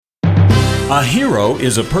A hero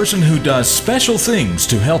is a person who does special things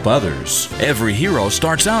to help others. Every hero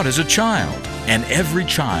starts out as a child, and every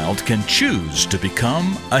child can choose to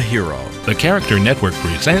become a hero. The Character Network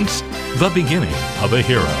presents The Beginning of a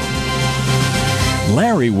Hero.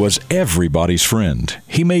 Larry was everybody's friend.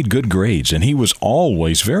 He made good grades, and he was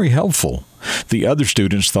always very helpful. The other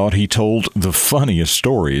students thought he told the funniest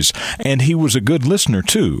stories, and he was a good listener,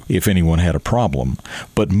 too, if anyone had a problem.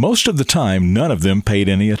 But most of the time, none of them paid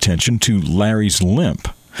any attention to Larry's limp.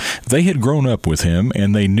 They had grown up with him,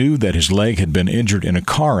 and they knew that his leg had been injured in a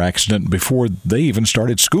car accident before they even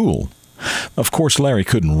started school. Of course, Larry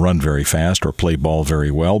couldn't run very fast or play ball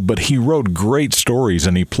very well, but he wrote great stories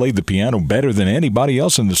and he played the piano better than anybody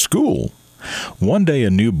else in the school. One day,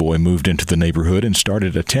 a new boy moved into the neighborhood and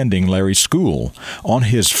started attending Larry's school. On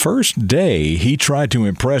his first day, he tried to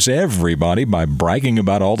impress everybody by bragging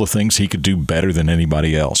about all the things he could do better than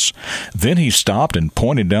anybody else. Then he stopped and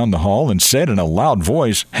pointed down the hall and said in a loud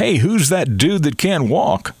voice, "Hey, who's that dude that can't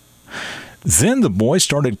walk?" Then the boy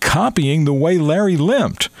started copying the way Larry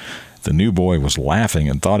limped. The new boy was laughing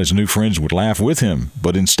and thought his new friends would laugh with him,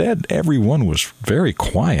 but instead everyone was very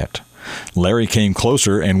quiet. Larry came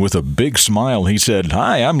closer, and with a big smile he said,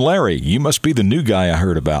 "Hi, I'm Larry. You must be the new guy I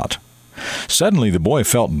heard about." Suddenly the boy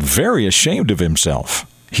felt very ashamed of himself.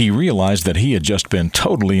 He realized that he had just been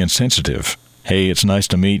totally insensitive. "Hey, it's nice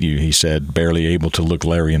to meet you," he said, barely able to look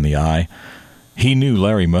Larry in the eye. He knew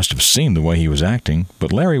Larry must have seen the way he was acting,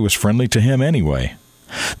 but Larry was friendly to him anyway.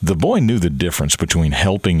 The boy knew the difference between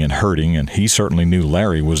helping and hurting, and he certainly knew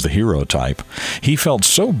Larry was the hero type. He felt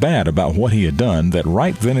so bad about what he had done that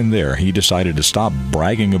right then and there he decided to stop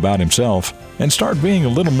bragging about himself and start being a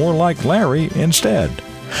little more like Larry instead.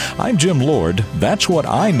 I'm Jim Lord. That's what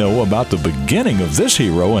I know about the beginning of this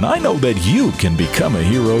hero, and I know that you can become a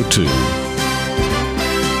hero too.